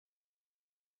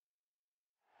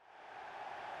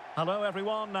Hello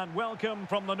everyone and welcome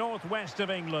from the northwest of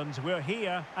England. We're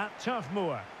here at Turf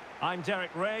Moor. I'm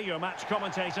Derek Ray, your match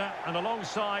commentator, and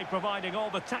alongside providing all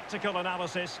the tactical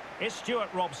analysis is Stuart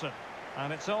Robson.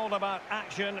 And it's all about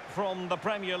action from the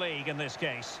Premier League in this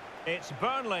case. It's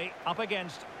Burnley up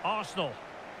against Arsenal.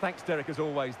 Thanks, Derek, as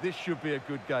always. This should be a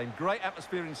good game. Great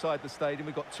atmosphere inside the stadium.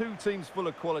 We've got two teams full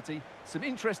of quality, some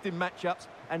interesting matchups,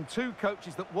 and two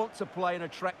coaches that want to play an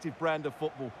attractive brand of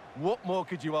football. What more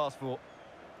could you ask for?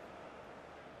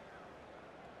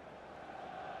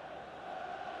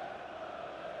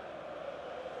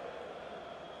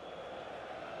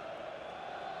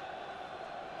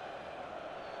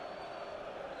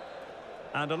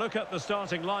 And a look at the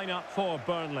starting lineup for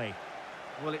Burnley.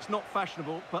 Well, it's not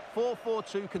fashionable, but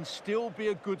 4-4-2 can still be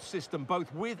a good system,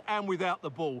 both with and without the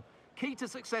ball. Key to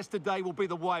success today will be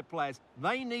the wide players.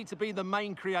 They need to be the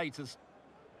main creators.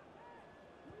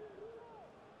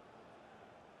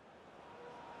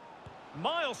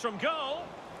 Miles from goal.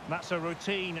 That's a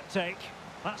routine take.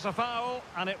 That's a foul,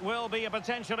 and it will be a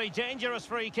potentially dangerous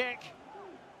free kick.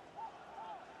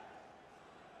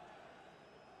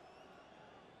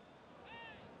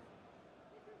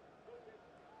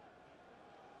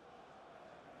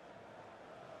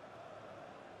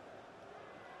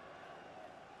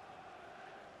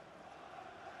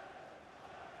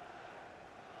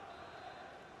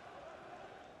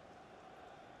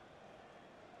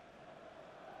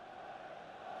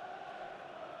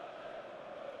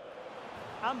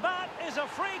 And that is a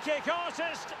free kick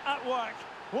artist at work.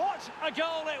 What a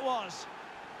goal it was.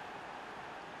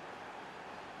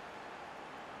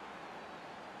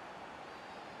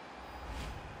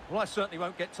 Well, I certainly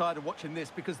won't get tired of watching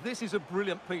this because this is a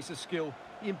brilliant piece of skill.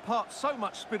 He imparts so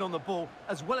much spin on the ball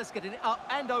as well as getting it up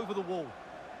and over the wall.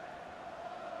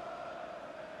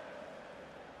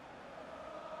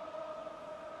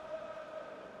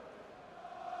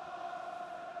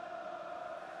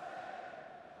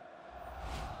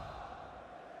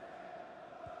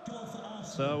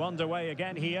 So underway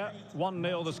again here,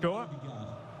 1-0 the score.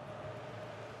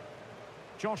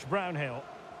 Josh Brownhill.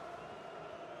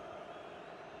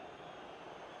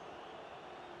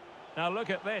 Now look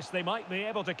at this, they might be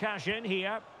able to cash in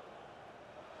here.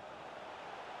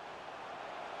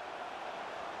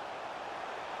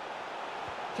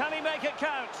 Can he make it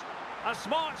count? A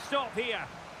smart stop here.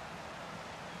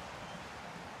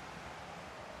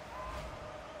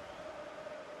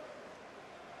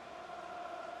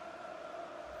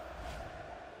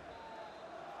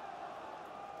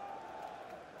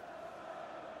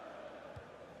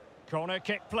 Corner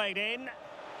kick played in.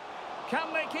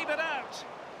 Can they keep it out?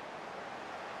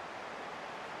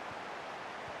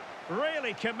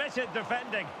 Really committed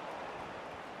defending.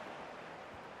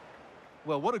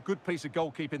 Well, what a good piece of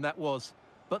goalkeeping that was.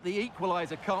 But the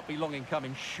equaliser can't be long in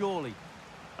coming, surely.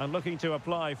 And looking to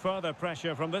apply further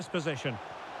pressure from this position.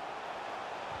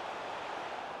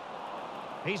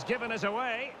 He's given it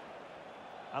away.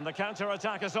 And the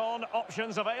counter-attack is on,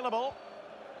 options available.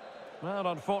 Well,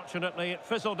 unfortunately, it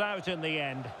fizzled out in the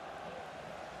end.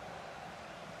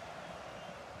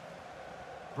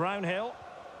 Brownhill.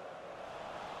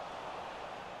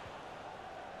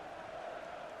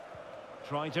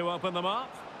 Trying to open them up.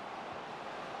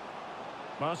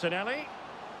 Martinelli.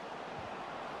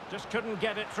 Just couldn't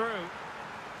get it through.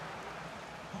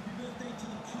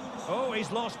 Oh,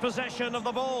 he's lost possession of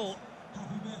the ball.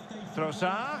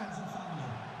 Trossard.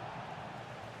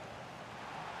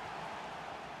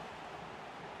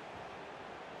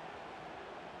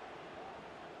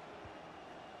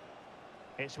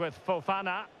 It's with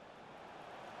Fofana.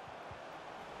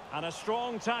 And a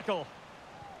strong tackle.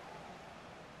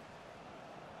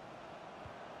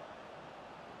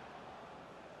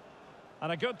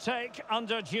 And a good take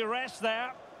under duress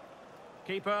there.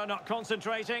 Keeper not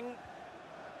concentrating.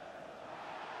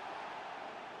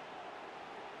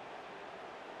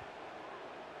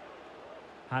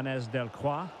 Hannes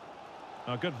Delcroix.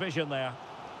 A good vision there.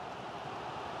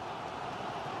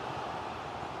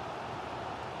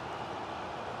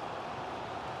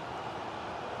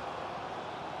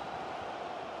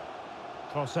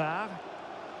 Trossard.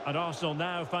 And Arsenal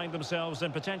now find themselves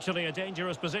in potentially a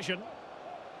dangerous position.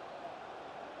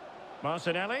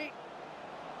 Martinelli.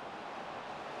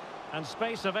 And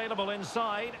space available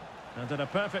inside. And in a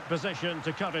perfect position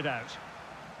to cut it out.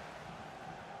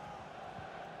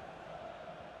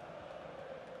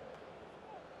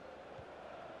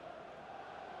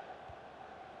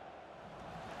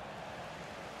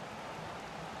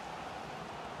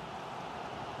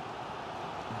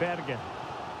 Bergen.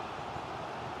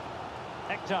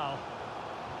 Ekdal.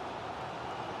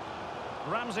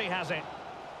 Ramsey has it.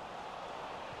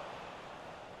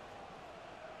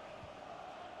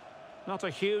 Not a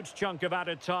huge chunk of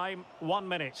added time, 1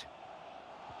 minute.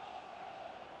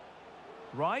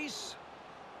 Rice.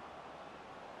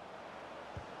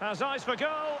 Has eyes for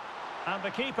goal. And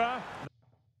the keeper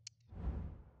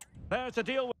there to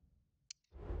deal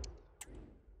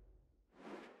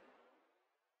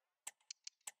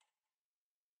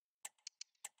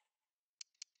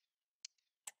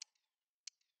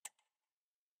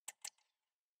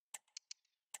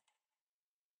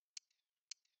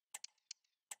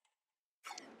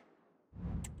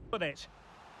with it.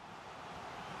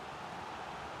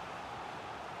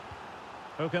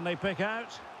 Who can they pick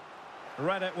out?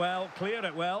 Read it well, cleared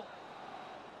it well.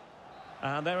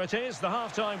 And there it is, the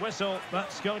half-time whistle.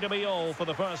 That's going to be all for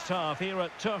the first half here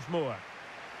at Turf Moor.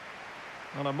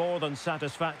 On a more than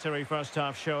satisfactory first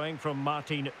half showing from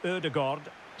Martin Ødegaard.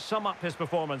 Sum up his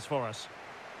performance for us.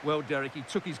 Well, Derek, he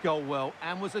took his goal well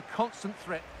and was a constant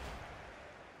threat.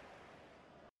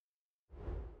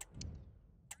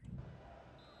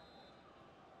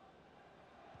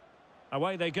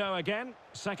 Away they go again.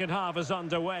 Second half is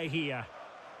underway here.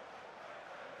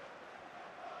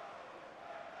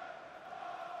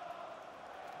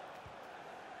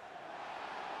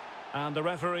 And the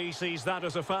referee sees that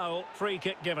as a foul. Free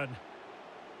kick given.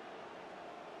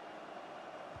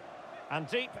 And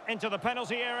deep into the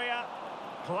penalty area.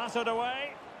 Clattered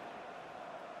away.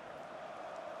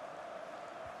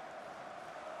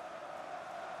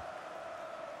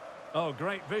 Oh,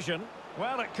 great vision.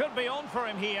 Well, it could be on for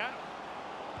him here.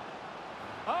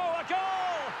 Oh, a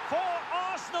goal for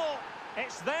Arsenal.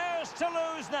 It's theirs to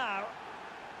lose now.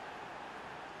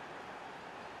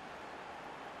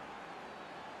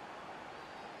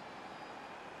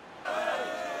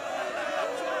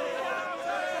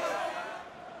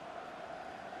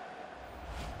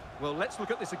 Well, let's look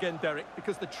at this again, Derek,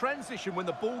 because the transition when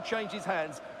the ball changes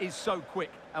hands is so quick.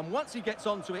 And once he gets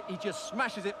onto it, he just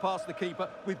smashes it past the keeper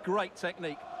with great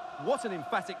technique. What an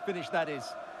emphatic finish that is.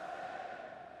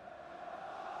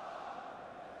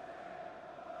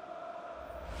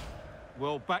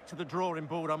 Well, back to the drawing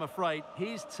board, I'm afraid.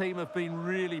 His team have been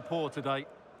really poor today.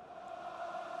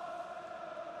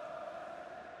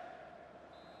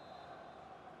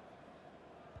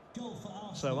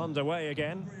 So underway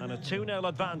again, and a 2-0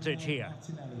 advantage here.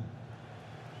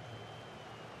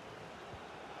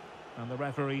 And the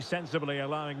referee sensibly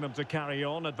allowing them to carry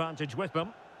on, advantage with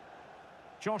them.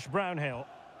 Josh Brownhill.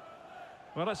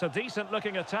 Well, it's a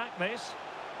decent-looking attack, this.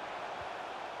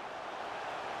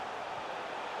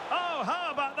 Oh,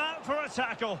 how about that for a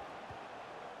tackle?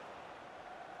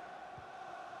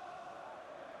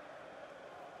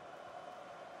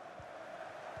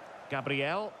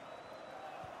 Gabriel.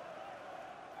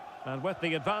 And with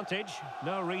the advantage,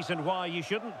 no reason why you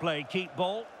shouldn't play keep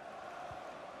ball.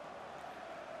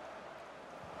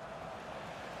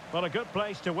 Well, a good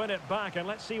place to win it back, and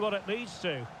let's see what it leads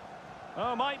to.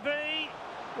 Oh, might be.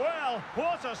 Well,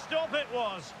 what a stop it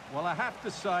was. Well, I have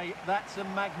to say, that's a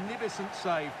magnificent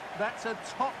save. That's a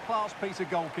top-class piece of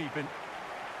goalkeeping.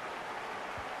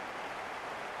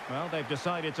 Well, they've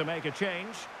decided to make a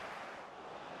change.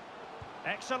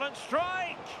 Excellent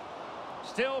strike.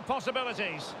 Still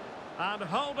possibilities. And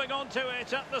holding on to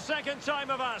it at the second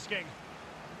time of asking.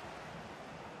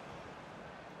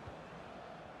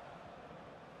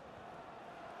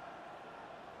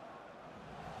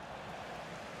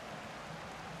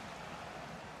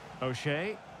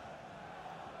 O'Shea.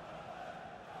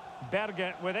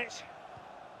 Berger with it.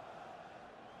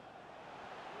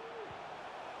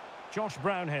 Josh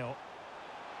Brownhill.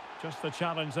 Just the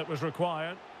challenge that was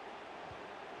required.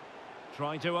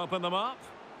 Trying to open them up.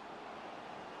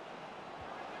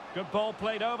 Good ball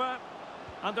played over.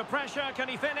 Under pressure, can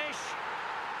he finish?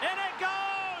 In it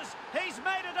goes! He's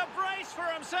made it a brace for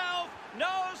himself. No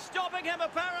stopping him,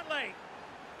 apparently.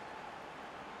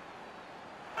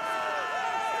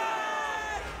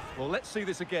 Well, let's see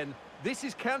this again. This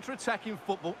is counter-attacking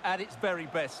football at its very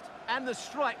best. And the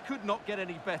strike could not get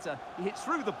any better. He hits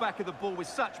through the back of the ball with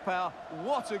such power.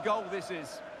 What a goal this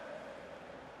is.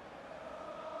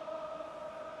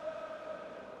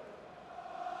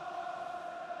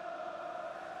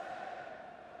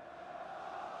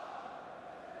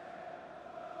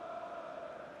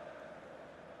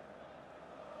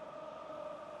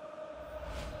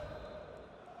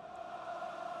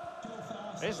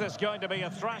 Is this going to be a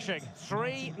thrashing?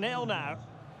 3-0 now.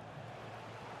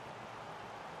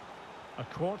 A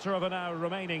quarter of an hour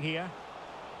remaining here.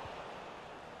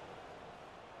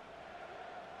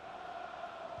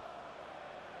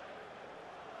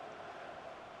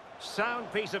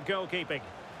 Sound piece of goalkeeping.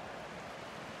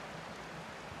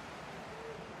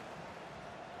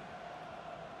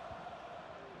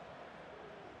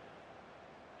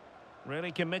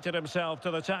 Really committed himself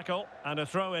to the tackle. And a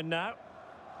throw in now.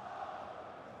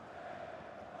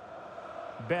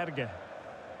 Berge.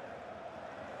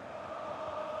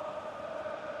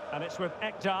 And it's with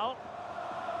Ekdal.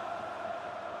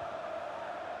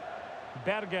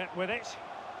 Berge with it.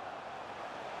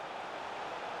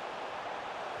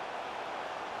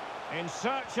 In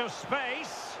search of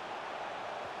space.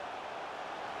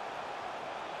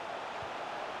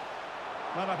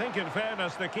 Well, I think in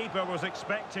fairness, the keeper was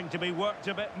expecting to be worked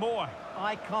a bit more.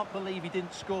 I can't believe he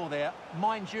didn't score there.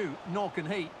 Mind you, nor can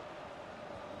he.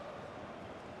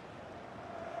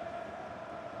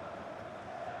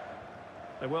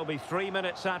 There will be 3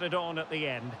 minutes added on at the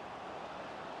end.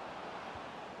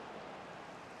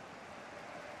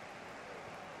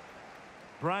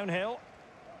 Brownhill.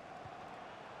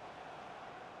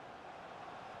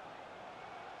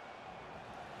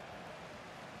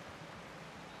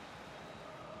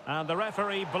 And the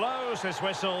referee blows his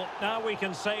whistle. Now we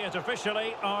can say it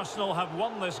officially. Arsenal have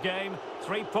won this game.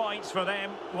 3 points for them.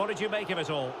 What did you make of it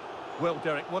all? Well,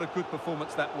 Derek, what a good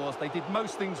performance that was. They did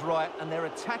most things right, and their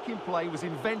attacking play was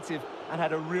inventive and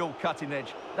had a real cutting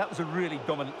edge. That was a really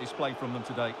dominant display from them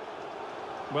today.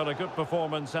 Well, a good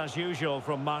performance as usual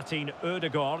from Martin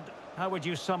Ødegaard. How would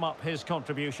you sum up his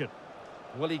contribution?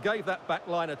 Well, he gave that back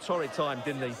line a torrid time,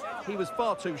 didn't he? He was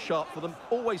far too sharp for them,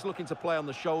 always looking to play on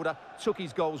the shoulder, took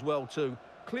his goals well too.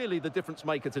 Clearly the difference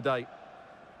maker today.